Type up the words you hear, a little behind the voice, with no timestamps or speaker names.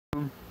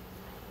Mom,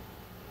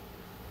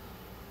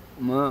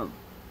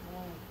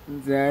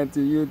 say hi to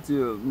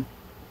YouTube.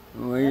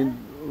 What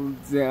you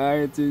say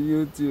hi to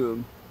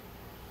YouTube?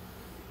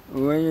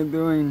 What are you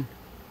doing?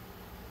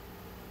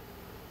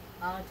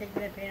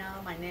 Taking the paint out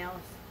of my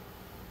nails.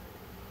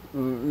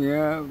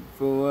 Yeah,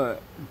 for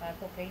what? I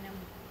will paint them.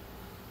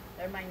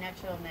 They're my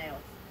natural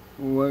nails.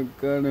 What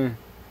color?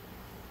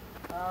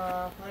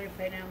 I'm going to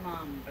paint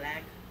them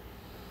black.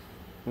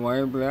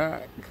 Why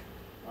black?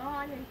 Well,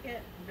 I like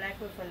it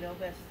black with a little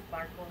bit of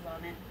sparkles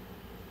on it.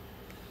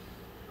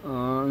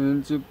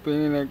 Didn't you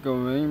paint like a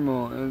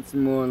rainbow? It's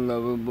more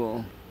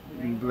lovable.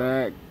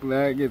 Rainbow?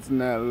 Black is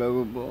not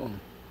lovable.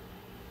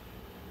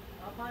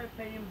 I'll probably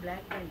paint them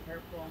black and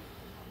purple.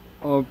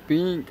 Or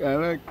pink. I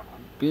like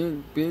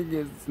pink. Pink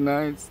is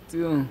nice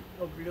too.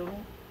 Or blue.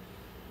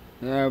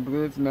 Yeah,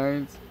 blue is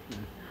nice. I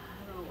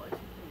don't know what to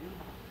do.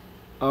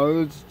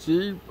 Oh, it's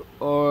cheap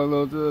or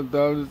go to the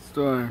dollar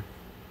store?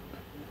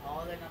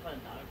 Oh, they're not from the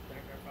dollar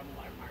store. They're from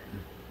Walmart.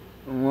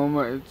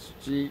 Walmart, it's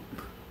cheap.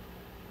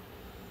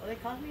 Well, they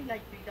cost me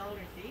like $3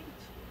 each.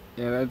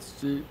 Yeah, that's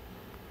cheap.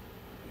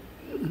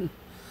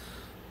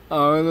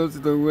 Are those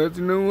the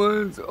original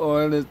ones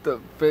or are those the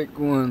fake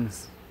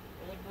ones?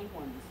 They're the good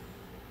ones.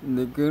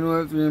 The good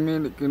ones? What do you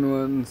mean the good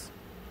ones?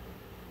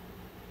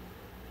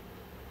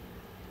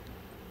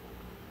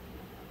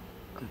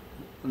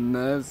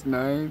 That's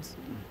nice.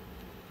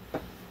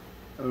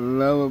 A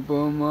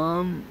lovable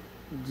mom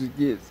just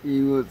gets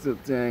evil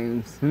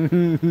sometimes.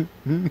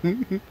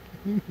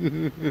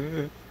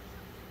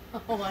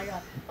 Oh my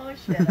god. Oh,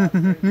 shut up.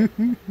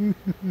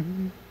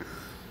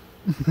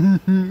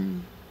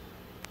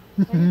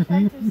 What are you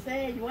trying to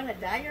say? You want a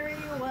diary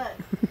or what?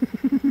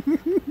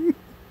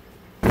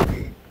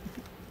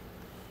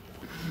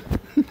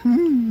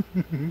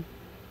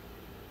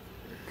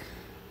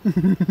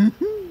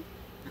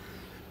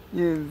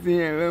 You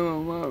see, I love my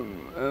mom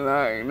a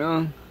lot, you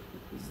know?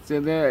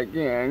 Today I can't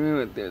agree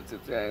with her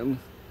sometimes.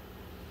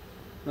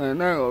 Like,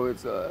 not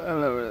always, I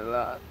love her a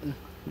lot.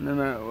 No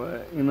matter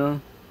what, you know?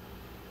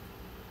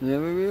 Yeah,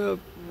 baby,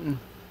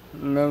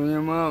 love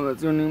your mom.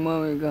 That's the only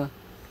mom you got.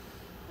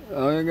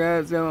 All you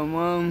gotta tell my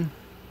mom,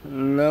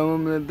 love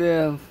him to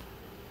death.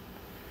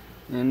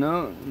 You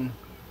know?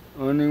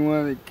 Only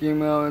one that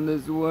came out in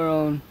this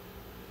world,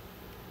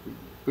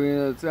 bring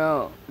us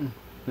out.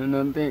 You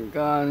know, thank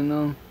God, you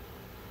know?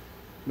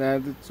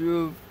 That's the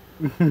truth.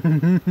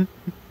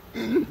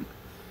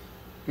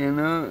 You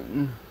know?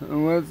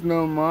 What's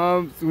no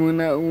moms when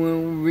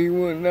we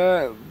would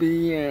not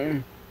be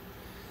here.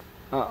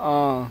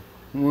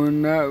 Will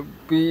not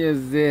be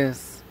as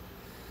this.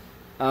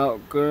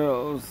 Out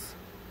girls,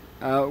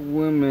 out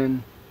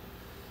women,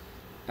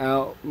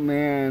 out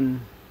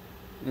man.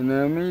 You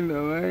know what I mean,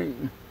 though, right?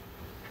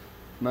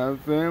 My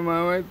friend,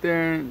 right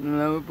there,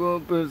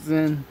 lovable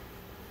person.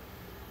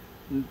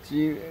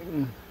 She,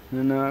 you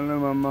know, I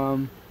love my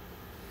mom.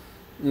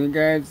 You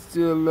guys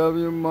still love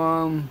your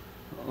mom.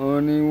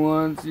 Only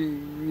ones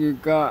you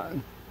got.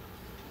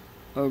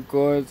 Of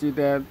course, your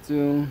dad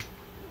too.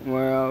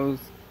 What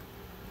else?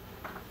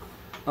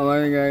 I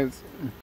love you guys.